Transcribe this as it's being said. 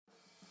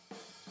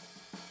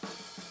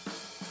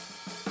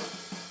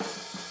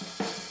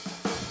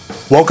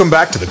Welcome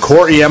back to the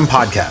Core EM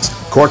Podcast.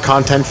 Core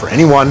content for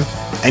anyone,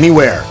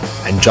 anywhere,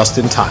 and just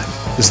in time.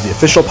 This is the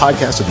official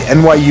podcast of the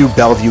NYU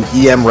Bellevue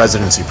EM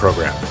Residency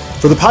Program.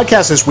 For the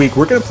podcast this week,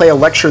 we're going to play a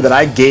lecture that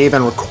I gave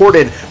and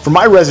recorded for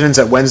my residents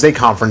at Wednesday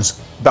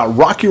Conference about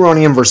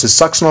rocuronium versus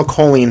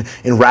succinylcholine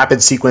in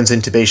rapid sequence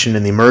intubation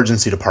in the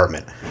emergency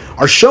department.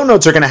 Our show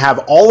notes are going to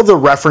have all of the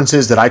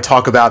references that I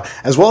talk about,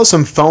 as well as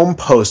some foam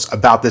posts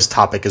about this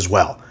topic as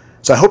well.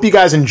 So I hope you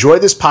guys enjoy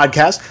this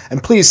podcast,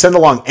 and please send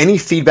along any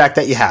feedback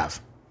that you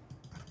have.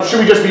 Should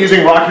we just be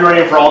using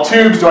rocuronium for all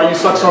tubes? Do I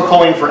use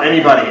succinylcholine for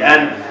anybody?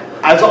 And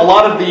as a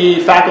lot of the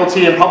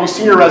faculty and probably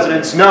senior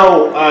residents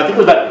know, I think it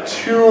was about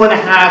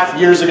 2.5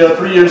 years ago,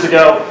 3 years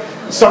ago,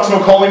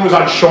 succinylcholine was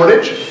on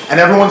shortage, and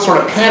everyone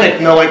sort of panicked,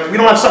 and they're like, we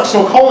don't have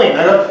succinylcholine,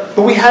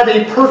 but we have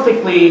a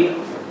perfectly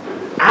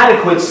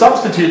adequate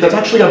substitute that's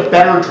actually a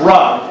better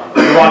drug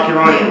than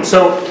rocuronium.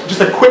 So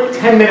just a quick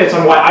 10 minutes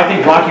on why I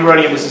think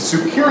rocuronium is a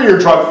superior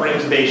drug for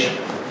intubation.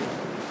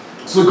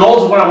 So the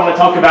goals of what I want to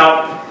talk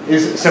about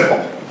is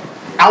simple.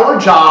 Our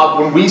job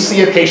when we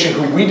see a patient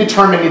who we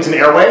determine needs an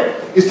airway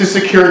is to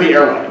secure the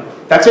airway.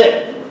 That's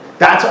it.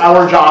 That's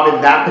our job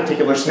in that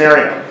particular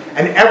scenario.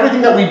 And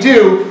everything that we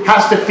do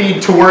has to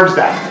feed towards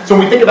that. So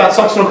when we think about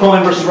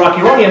succinylcholine versus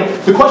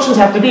rocuronium, the questions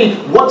have to be,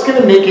 what's going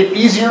to make it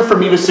easier for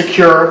me to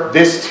secure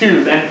this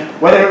tube? And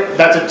whether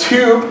that's a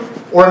tube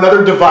or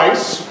another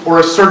device or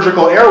a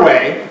surgical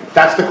airway,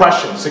 that's the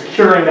question,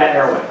 securing that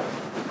airway.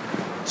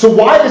 So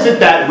why is it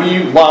that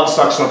we love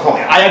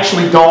succinylcholine? I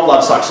actually don't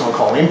love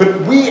succinylcholine,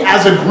 but we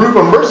as a group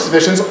of emergency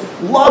physicians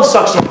love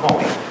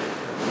succinylcholine.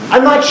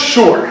 I'm not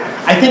sure.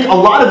 I think a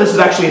lot of this is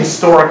actually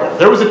historical.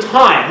 There was a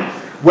time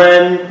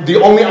when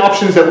the only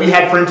options that we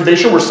had for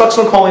intubation were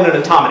succinylcholine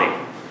and etomidate.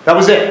 That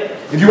was it.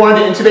 If you wanted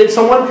to intubate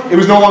someone, it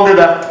was no longer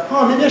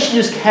maybe I should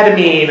use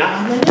ketamine.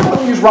 Maybe I want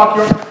to use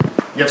rocuronium.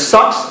 You have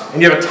sucks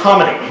and you have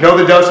etomidate. You know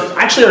the doses.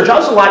 Actually, our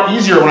job's a lot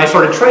easier when I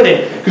started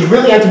training because we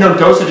really had to know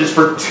dosages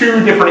for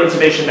 2 different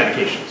intubation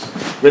medications.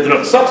 We had to know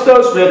the sucks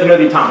dose, we had to know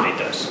the etomidate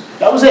dose.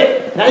 That was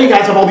it. Now you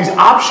guys have all these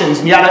options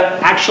and you got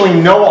to actually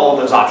know all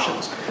of those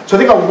options. So I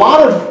think a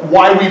lot of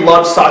why we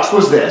love sucks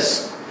was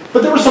this,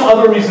 but there were some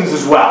other reasons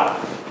as well.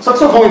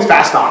 Succinylcholine's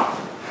fast on.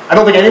 I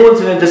don't think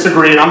anyone's going to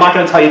disagree, and I'm not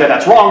going to tell you that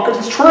that's wrong,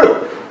 because it's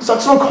true.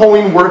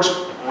 Succinylcholine works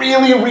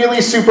really,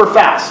 really super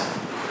fast.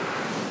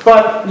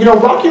 But,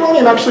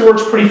 rocuronium actually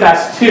works pretty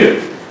fast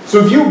too.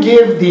 So if you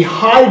give the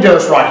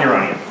high-dose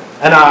rocuronium,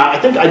 and I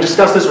think I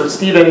discussed this with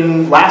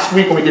Stephen last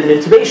week when we did an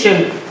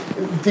intubation,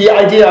 the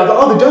idea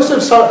of, the dose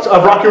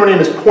of rocuronium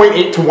is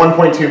 0.8 to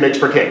 1.2 mg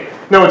per kg.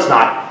 No, it's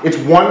not. It's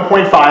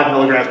 1.5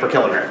 milligrams per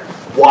kilogram.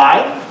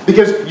 Why?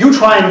 Because you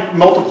try and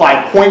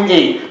multiply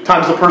 0.8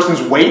 times the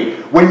person's weight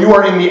when you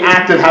are in the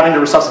act of having to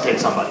resuscitate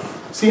somebody.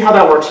 See how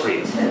that works for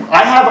you.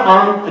 I have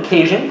on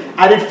occasion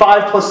added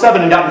 5 plus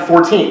 7 and gotten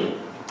 14.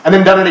 And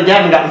then done it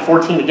again and gotten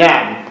 14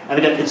 again. And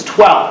again, it's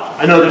 12.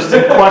 I know there's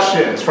some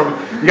questions from,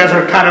 you guys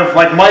are kind of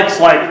like Mike's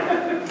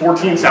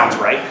 14 sounds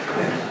right.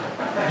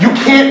 You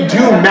can't do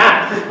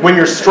math when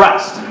you're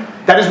stressed.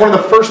 That is one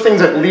of the first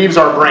things that leaves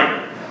our brain.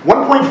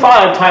 1.5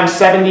 times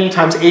 70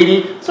 times 80,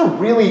 it's a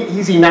really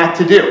easy math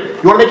to do.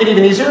 You want to make it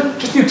even easier?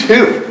 Just do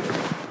 2.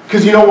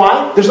 Because you know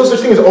why? There's no such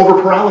thing as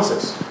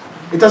over-paralysis.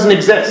 It doesn't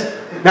exist.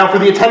 Now, for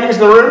the attendings in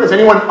the room, has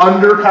anyone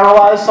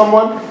under-paralyzed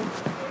someone?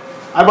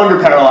 I've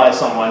under-paralyzed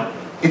someone.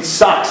 It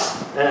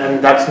sucks,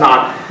 and that's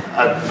not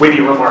a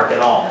witty remark at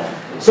all.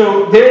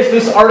 So there's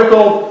this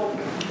article.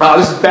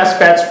 This is best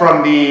bets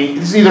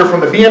this is either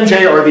from the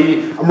BMJ or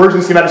the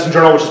Emergency Medicine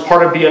Journal, which is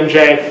part of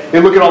BMJ. They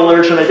look at all the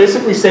literature, and they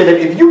basically say that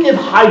if you give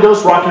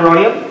high-dose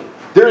rocuronium,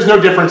 there is no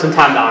difference in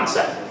time to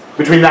onset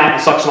between that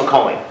and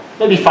succinylcholine.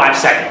 Maybe 5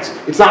 seconds.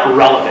 It's not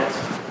relevant.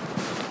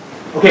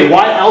 Okay,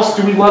 why else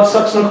do we love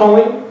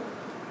succinylcholine?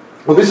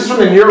 Well, this is from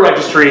the NEUR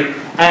registry,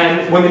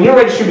 and when the NEUR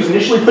registry was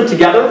initially put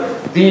together,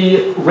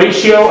 the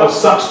ratio of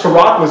sucks to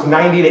rock was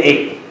 90 to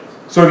 8.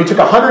 So if you took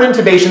 100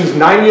 intubations,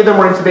 90 of them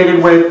were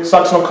intubated with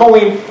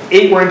succinylcholine,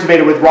 8 were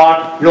intubated with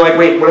rock. You're like,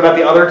 wait, what about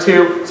the other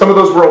 2? Some of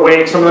those were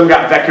awake, some of them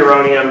got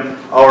vecuronium,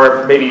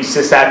 or maybe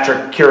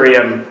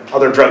cisatracurium,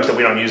 other drugs that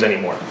we don't use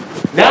anymore.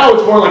 Now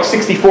it's more like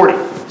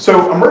 60-40.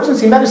 So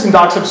emergency medicine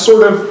docs have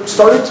sort of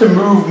started to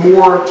move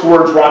more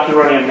towards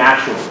rocuronium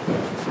naturally.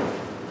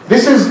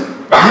 This is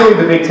really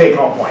the big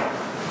take-home point.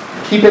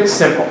 Keep it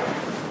simple.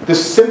 The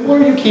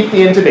simpler you keep the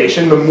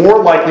intubation, the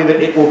more likely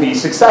that it will be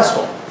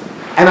successful.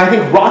 And I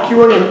think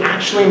rocuronium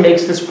actually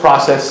makes this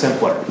process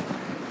simpler.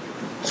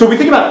 So we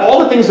think about all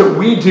the things that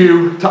we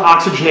do to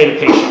oxygenate a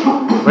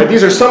patient. Right?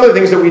 These are some of the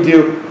things that we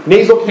do.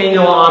 Nasal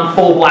cannula on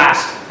full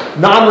blast,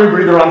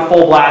 non-rebreather on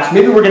full blast.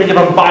 Maybe we're going to give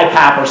them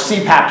BiPAP or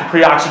CPAP to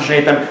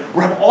pre-oxygenate them.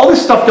 We have all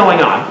this stuff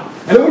going on.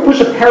 And then we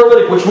push a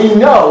paralytic, which we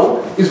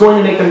know is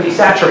going to make them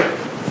desaturate.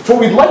 So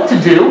what we'd like to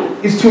do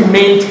is to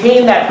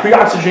maintain that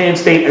pre-oxygenated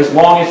state as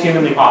long as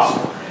humanly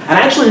possible. And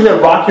actually, the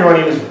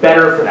rocuronium is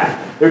better for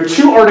that. There are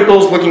 2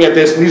 articles looking at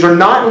this, and these are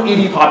not in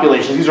ED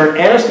populations. These are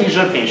in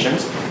anesthesia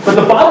patients. But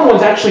the bottom one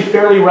is actually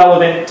fairly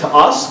relevant to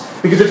us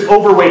because it's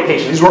overweight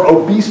patients. These were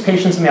obese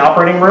patients in the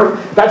operating room.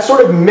 That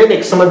sort of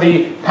mimics some of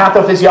the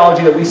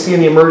pathophysiology that we see in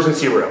the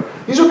emergency room.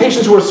 These are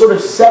patients who were sort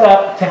of set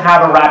up to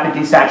have a rapid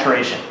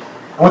desaturation.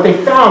 And what they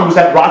found was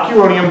that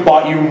rocuronium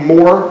bought you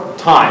more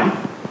time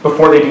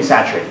before they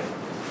desaturated.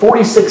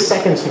 46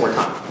 seconds more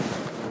time.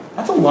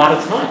 That's a lot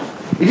of time.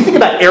 If you think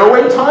about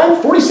airway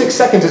time, 46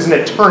 seconds is an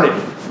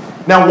eternity.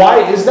 Now,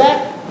 why is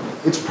that?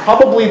 It's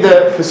probably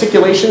the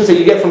fasciculations that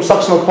you get from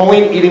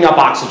succinylcholine eating up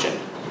oxygen.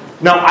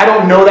 Now, I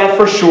don't know that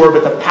for sure,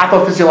 but the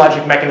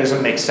pathophysiologic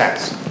mechanism makes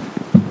sense.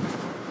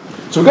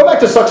 So we go back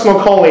to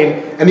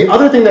succinylcholine, and the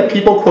other thing that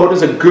people quote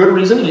as a good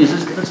reason to use it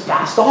is because it's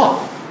fast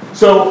off.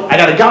 So I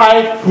got a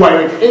guy who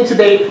I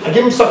intubate, I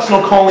give him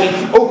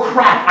succinylcholine, oh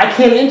crap, I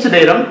can't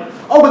intubate him.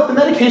 Oh, but the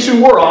medication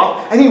wore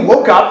off, and he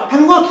woke up,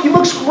 and look, he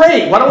looks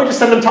great. Why don't we just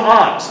send him to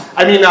OBS?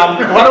 I mean,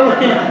 why don't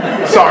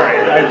we... Sorry,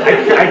 I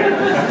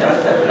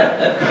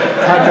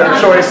had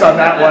no choice on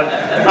that one.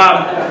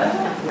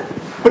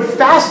 But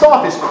fast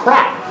off is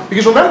crap.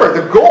 Because remember,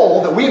 the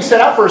goal that we've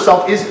set out for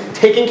ourselves is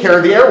taking care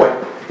of the airway.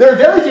 There are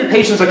very few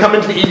patients that come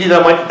into the ED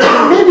that I'm like,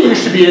 maybe you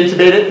should be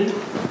intubated.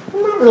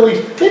 Not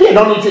really. Maybe I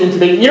don't need to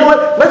intubate. You know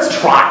what? Let's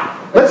try.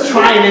 Let's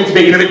try and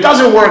intubate. And if it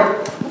doesn't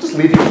work, we'll just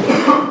leave you.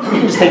 You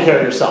can just take care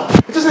of yourself.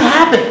 It doesn't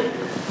happen.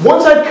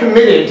 Once I've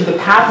committed to the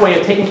pathway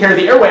of taking care of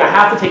the airway, I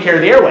have to take care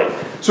of the airway.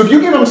 So if you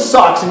give them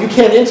sucks and you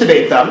can't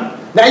intubate them,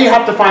 now you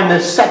have to find the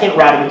second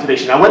route of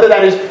intubation. Now, whether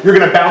that is you're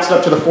going to bounce it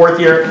up to the fourth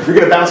year, you're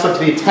going to bounce it up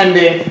to the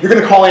attending, you're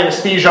going to call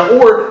anesthesia,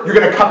 or you're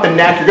going to cut the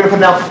neck, you're going to put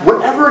it out,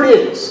 whatever it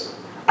is,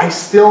 I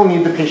still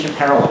need the patient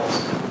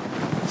paralyzed.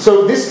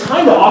 So this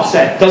time to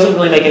offset doesn't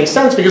really make any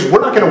sense because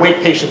we're not going to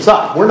wake patients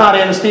up. We're not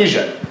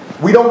anesthesia.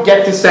 We don't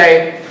get to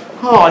say,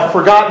 oh, I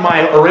forgot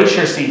my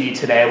erasure CD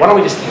today. Why don't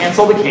we just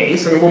cancel the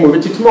case and we'll move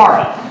it to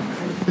tomorrow?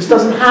 This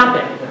doesn't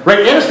happen.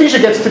 Right? Anesthesia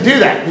gets to do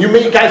that. You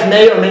guys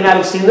may or may not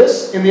have seen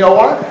this in the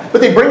OR, but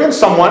they bring in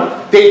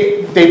someone,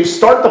 they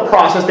start the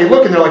process, they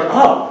look and they're like,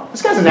 oh,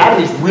 this guy's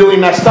anatomy is really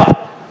messed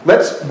up.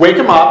 Let's wake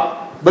him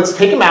up, let's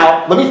take him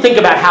out, let me think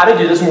about how to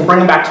do this and we'll bring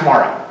him back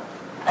tomorrow.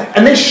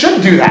 And they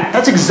should do that.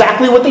 That's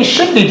exactly what they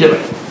should be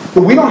doing.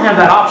 But we don't have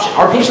that option.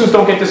 Our patients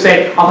don't get to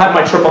say, I'll have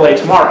my AAA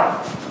tomorrow.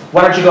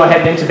 Why don't you go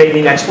ahead and intubate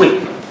me next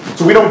week?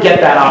 So we don't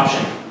get that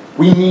option.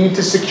 We need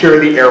to secure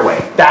the airway.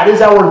 That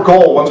is our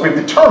goal once we've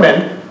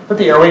determined that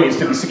the airway needs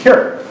to be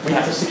secure. We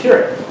have to secure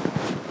it.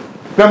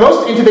 Now,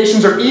 most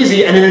intubations are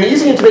easy, and in an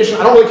easy intubation,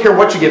 I don't really care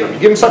what you give them. You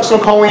give them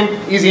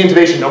succinylcholine, easy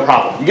intubation, no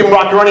problem. You give them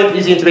rocuronium,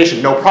 easy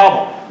intubation, no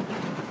problem.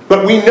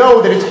 But we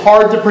know that it's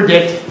hard to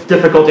predict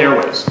difficult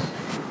airways.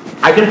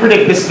 I can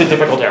predict this is a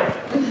difficult airway.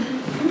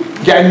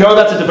 Yeah, I know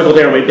that's a difficult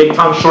airway. Big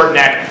tongue, short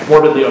neck,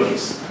 morbidly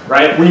obese,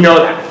 right? We know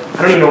that.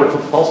 I don't even know where to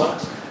put the pulse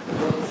ox.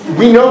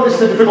 We know this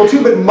is difficult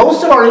too, but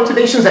most of our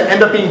intubations that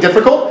end up being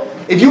difficult,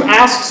 if you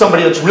ask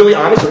somebody that's really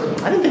honest,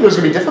 I didn't think it was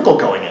going to be difficult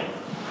going in.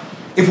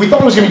 If we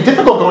thought it was going to be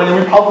difficult going in,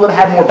 we probably would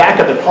have had more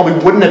backup. It probably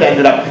wouldn't have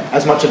ended up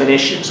as much of an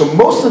issue. So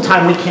most of the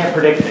time, we can't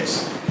predict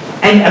this.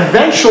 And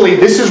eventually,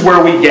 this is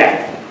where we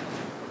get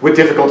with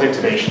difficult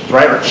intubations,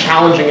 right? Or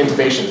challenging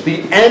intubations.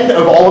 The end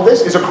of all of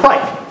this is a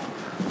cric.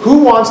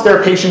 Who wants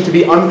their patient to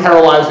be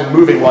unparalyzed and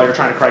moving while you're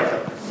trying to cric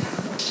them?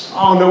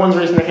 Oh, no one's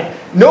raising their hand.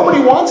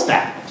 Nobody wants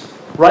that.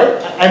 Right?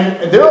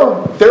 And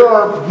there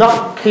are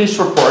not case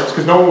reports,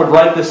 because no one would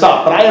write this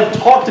up, but I have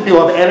talked to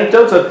people, I have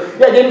anecdotes of,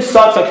 yeah, game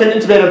sucks, I couldn't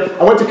intubate him,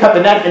 I went to cut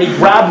the neck, and he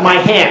grabbed my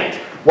hand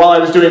while I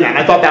was doing that, and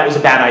I thought that was a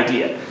bad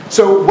idea.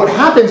 So what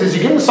happens is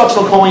you give them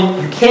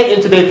succinylcholine, you can't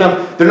intubate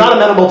them, they're not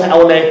amenable to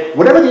LMA,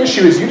 whatever the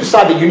issue is, you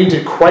decide that you need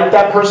to cric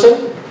that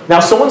person, now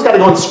someone's got to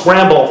go and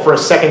scramble for a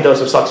second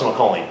dose of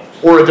succinylcholine,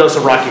 or a dose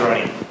of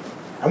rocuronium.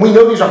 And we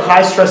know these are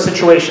high-stress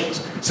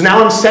situations. So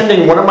now I'm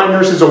sending one of my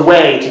nurses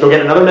away to go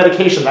get another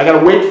medication that I got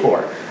to wait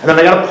for, and then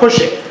I got to push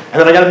it, and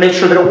then I got to make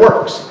sure that it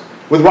works.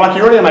 With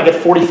rocuronium, I get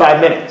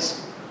 45 minutes.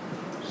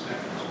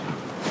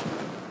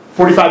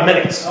 45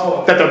 minutes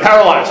that they're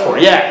paralyzed for.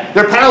 Yeah,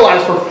 they're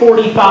paralyzed for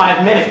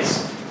 45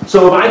 minutes.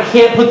 So if I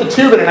can't put the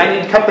tube in and I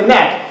need to cut the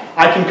neck,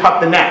 I can cut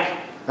the neck.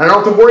 And I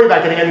don't have to worry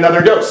about getting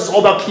another dose. It's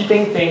all about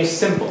keeping things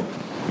simple.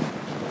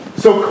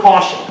 So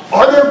caution.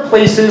 Are there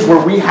places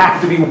where we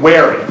have to be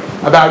wary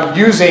about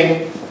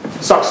using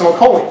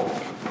succinylcholine?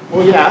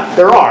 Well, yeah,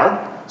 there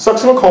are.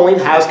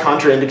 Succinylcholine has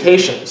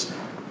contraindications.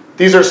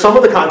 These are some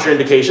of the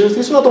contraindications.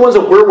 These are not the ones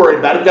that we're worried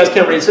about. If you guys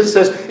can't read it, it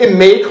says it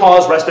may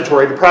cause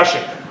respiratory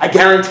depression. I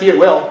guarantee it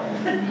will.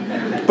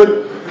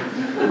 But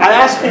I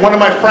asked one of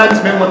my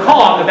friends, Min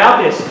McCall,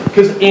 about this,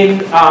 because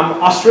in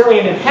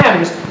Australia and in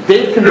HEMS,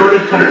 they've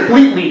converted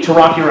completely to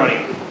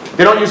rocuronium.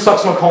 They don't use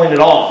succinylcholine at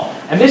all.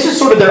 And this is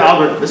sort of their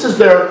algorithm. This is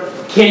their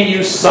can't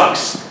use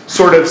sucks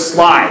sort of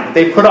slide that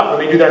they put up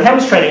when they do their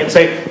HEMS training and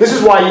say, this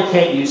is why you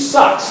can't use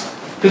sucks.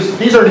 Because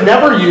these are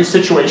never used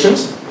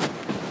situations.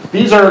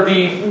 These are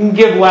the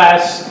give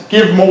less,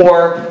 give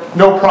more,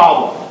 no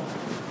problem.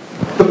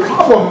 The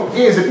problem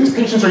is that these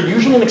patients are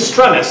usually in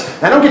extremis.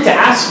 And I don't get to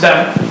ask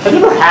them, have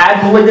you ever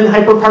had malignant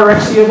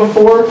hyperpyrexia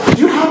before?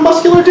 Do you have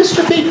muscular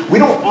dystrophy? We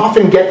don't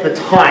often get the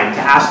time to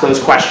ask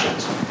those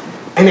questions.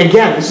 And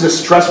again, this is a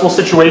stressful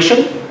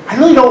situation. I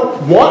really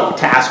don't want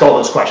to ask all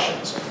those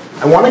questions.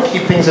 I want to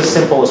keep things as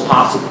simple as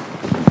possible.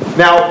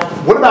 Now,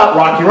 what about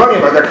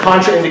rocuronium? Are there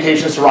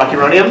contraindications to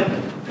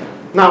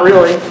rocuronium? Not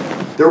really.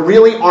 There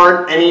really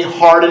aren't any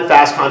hard and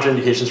fast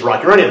contraindications to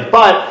rocuronium,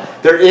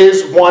 but there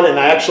is one, and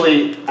I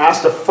actually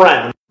asked a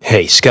friend.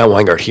 Hey, Scott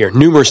Weingart here.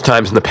 Numerous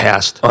times in the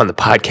past on the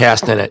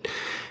podcast and at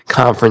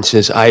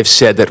conferences, I've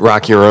said that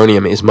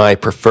rocuronium is my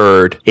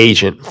preferred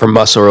agent for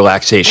muscle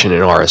relaxation in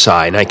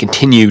RSI, and I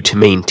continue to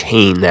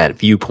maintain that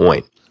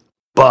viewpoint.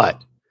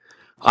 But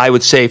I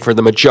would say for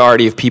the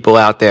majority of people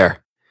out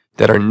there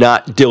that are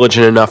not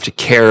diligent enough to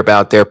care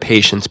about their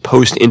patients'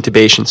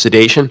 post-intubation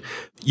sedation,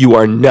 you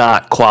are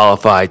not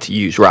qualified to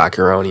use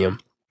rocuronium.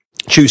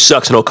 Choose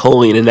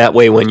succinylcholine in that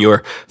way when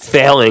your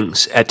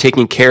failings at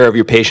taking care of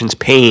your patient's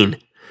pain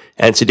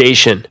and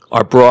sedation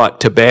are brought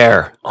to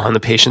bear on the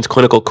patient's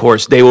clinical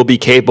course, they will be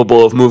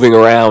capable of moving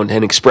around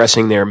and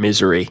expressing their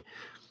misery.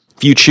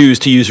 If you choose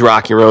to use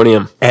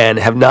rocuronium and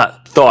have not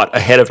thought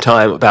ahead of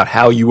time about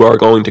how you are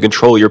going to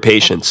control your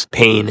patient's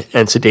pain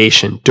and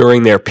sedation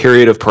during their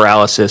period of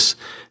paralysis,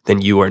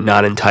 then you are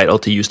not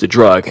entitled to use the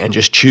drug, and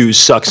just choose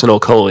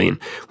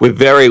succinylcholine with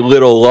very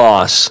little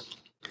loss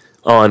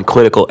on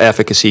clinical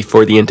efficacy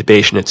for the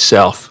intubation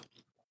itself.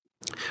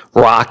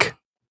 Roc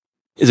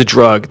is a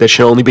drug that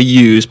should only be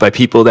used by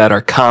people that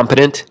are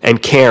competent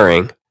and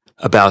caring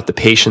about the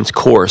patient's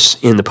course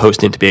in the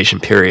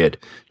post-intubation period.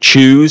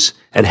 Choose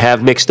and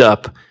have mixed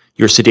up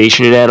your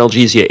sedation and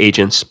analgesia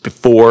agents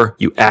before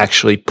you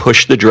actually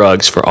push the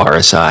drugs for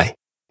RSI.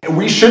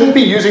 We shouldn't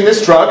be using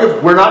this drug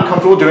if we're not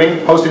comfortable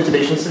doing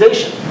post-intubation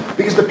sedation,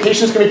 because the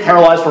patient's going to be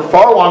paralyzed for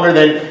far longer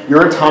than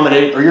your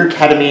etomidate or your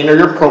ketamine or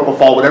your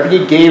propofol, whatever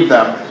you gave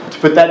them to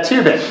put that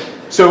tube in.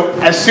 So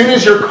as soon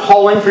as you're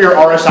calling for your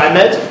RSI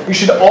meds, you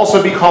should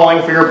also be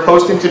calling for your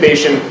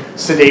post-intubation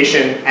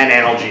sedation and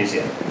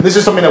analgesia. And this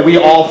is something that we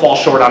all fall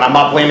short on. I'm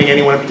not blaming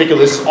anyone in particular.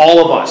 This is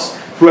all of us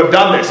who have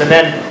done this. And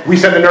then we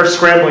send the nurse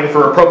scrambling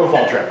for a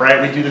propofol drip,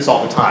 right? We do this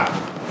all the time.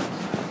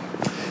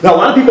 Now, a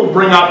lot of people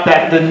bring up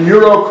that the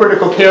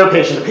neurocritical care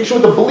patient, the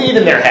patient with a bleed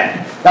in their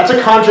head, that's a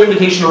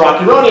contraindication to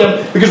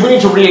rocuronium because we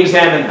need to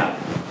re-examine them.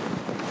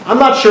 I'm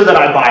not sure that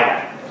I buy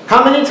that.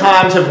 How many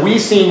times have we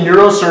seen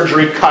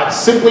neurosurgery cut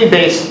simply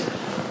based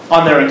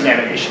on their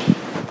examination?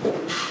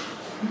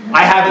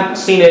 I haven't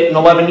seen it in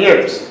 11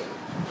 years,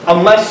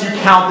 unless you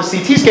count the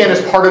CT scan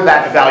as part of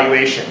that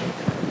evaluation.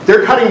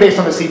 They're cutting based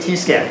on the CT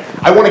scan.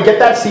 I want to get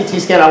that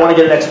CT scan, I want to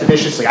get it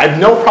expeditiously. I have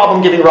no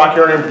problem giving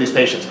rocuronium to these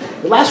patients.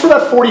 It lasts for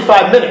about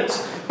 45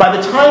 minutes. By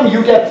the time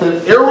you get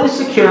the airway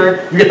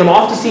secured, you get them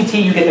off to CT,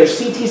 you get their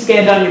CT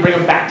scan done, you bring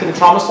them back to the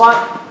trauma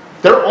slot,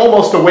 they're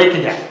almost awake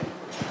again.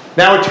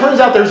 Now, it turns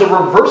out there's a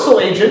reversal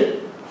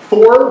agent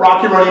for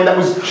rocuronium that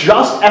was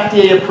just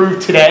FDA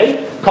approved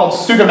today called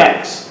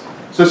Sugammadex.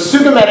 So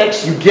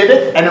Sugammadex, you give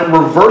it, and it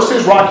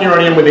reverses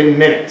rocuronium within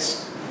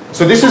minutes.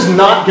 So this is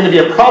not going to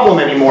be a problem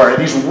anymore. In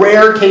these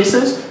rare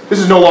cases, this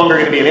is no longer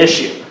going to be an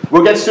issue.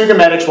 We'll get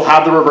Sugammadex, we'll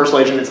have the reversal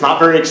agent. It's not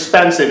very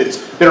expensive. It's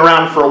been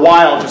around for a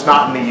while, just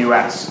not in the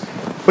US.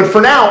 But for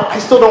now, I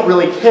still don't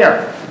really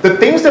care. The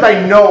things that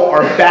I know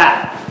are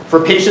bad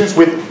for patients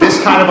with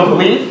this kind of a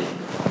bleed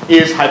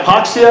is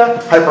hypoxia,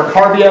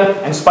 hypercarbia,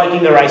 and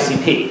spiking their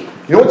ICP.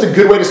 You know what's a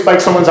good way to spike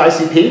someone's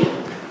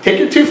ICP? Take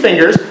your two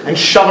fingers and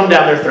shove them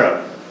down their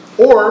throat.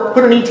 Or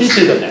put an ET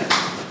tube in there.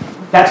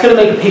 That's going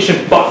to make a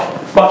patient buck.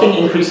 Bucking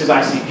increases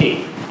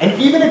ICP. And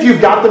even if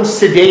you've got them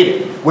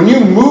sedated, when you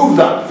move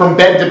them from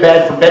bed to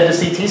bed, from bed to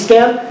CT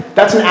scan,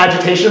 that's an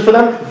agitation for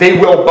them, they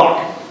will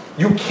buck.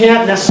 You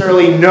can't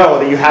necessarily know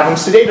that you have them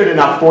sedated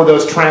enough for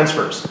those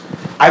transfers.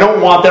 I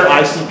don't want their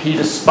ICP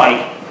to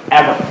spike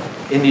ever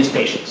in these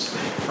patients.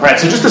 All right,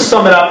 so just to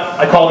sum it up,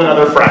 I called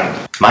another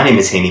friend. My name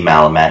is Haney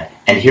Malamat,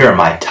 and here are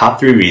my top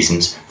 3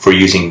 reasons for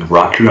using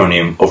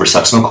rocuronium over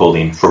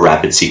succinylcholine for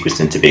rapid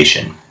sequence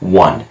intubation.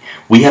 1.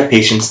 We have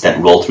patients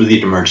that roll through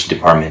the emergency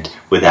department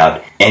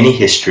without any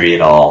history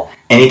at all,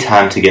 any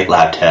time to get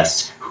lab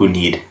tests, who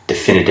need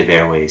definitive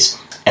airways.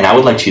 And I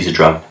would like to use a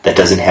drug that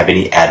doesn't have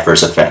any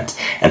adverse effect.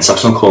 And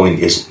succinylcholine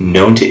is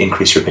known to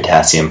increase your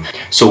potassium.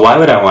 So why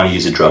would I want to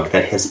use a drug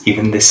that has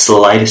even the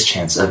slightest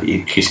chance of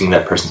increasing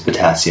that person's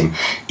potassium,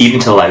 even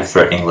to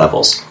life-threatening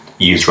levels?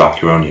 Use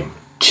rocuronium.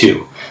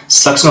 2.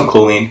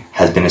 Succinylcholine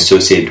has been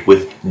associated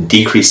with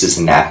decreases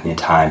in apnea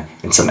time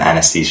in some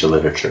anesthesia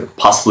literature,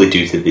 possibly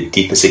due to the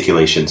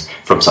defasciculations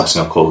from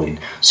succinylcholine.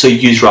 So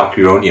use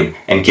rocuronium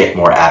and get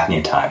more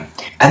apnea time.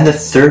 And the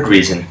third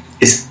reason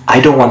is I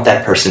don't want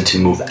that person to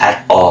move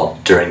at all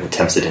during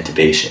attempted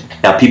intubation.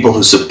 Now, people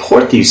who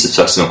support the use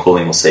of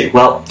succinylcholine will say,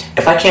 well,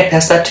 if I can't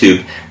pass that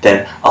tube,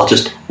 then I'll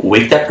just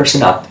wake that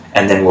person up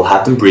and then we'll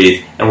have them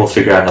breathe and we'll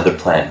figure out another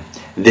plan.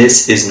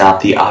 This is not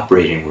the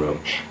operating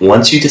room.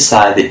 Once you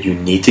decide that you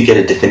need to get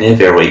a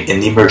definitive airway in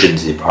the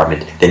emergency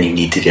department, then you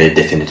need to get a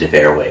definitive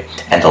airway.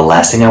 And the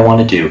last thing I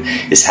want to do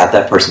is have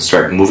that person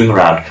start moving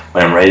around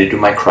when I'm ready to do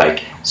my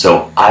crike.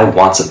 So I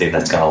want something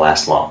that's going to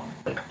last long.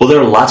 Well, there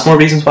are lots more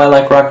reasons why I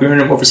like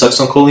rocuronium over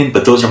succinylcholine,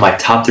 but those are my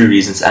top 3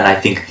 reasons, and I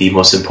think the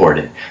most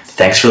important.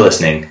 Thanks for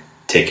listening.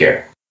 Take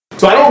care.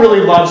 So I don't really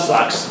love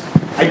sucks.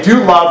 I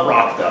do love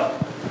rock though.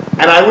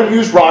 And I would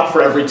use rock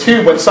for every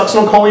tube. When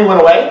succinylcholine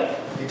went away,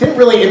 it didn't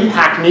really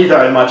impact me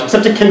very much,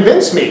 except to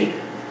convince me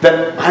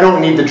that I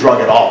don't need the drug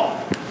at all.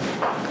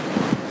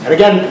 And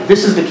again,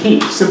 this is the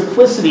key.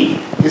 Simplicity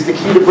is the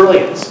key to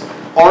brilliance.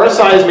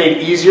 RSI is made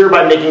easier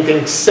by making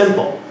things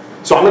simple.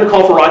 So I'm going to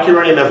call for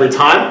rocuronium every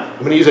time. I'm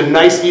going to use a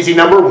nice easy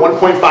number,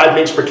 1.5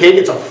 mg per kg.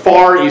 It's a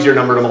far easier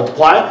number to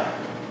multiply.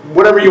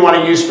 Whatever you want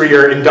to use for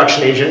your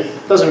induction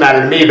agent, doesn't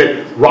matter to me, but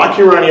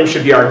rocuronium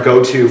should be our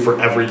go-to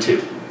for every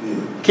tube.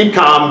 Keep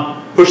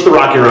calm, push the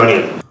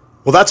rocuronium.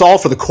 Well, that's all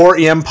for the Core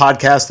EM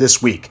podcast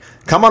this week.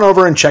 Come on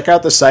over and check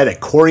out the site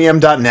at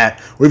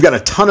coreem.net. We've got a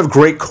ton of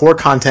great core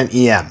content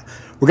EM.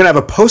 We're going to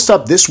have a post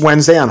up this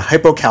Wednesday on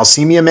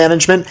hypocalcemia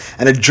management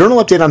and a journal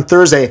update on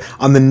Thursday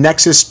on the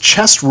Nexus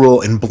chest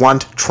rule in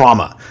blunt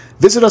trauma.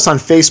 Visit us on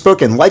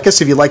Facebook and like us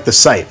if you like the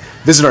site.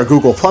 Visit our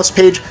Google Plus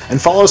page and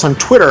follow us on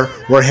Twitter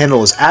where our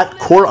handle is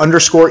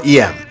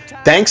 @core_EM.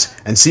 Thanks,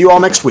 and see you all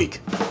next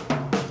week.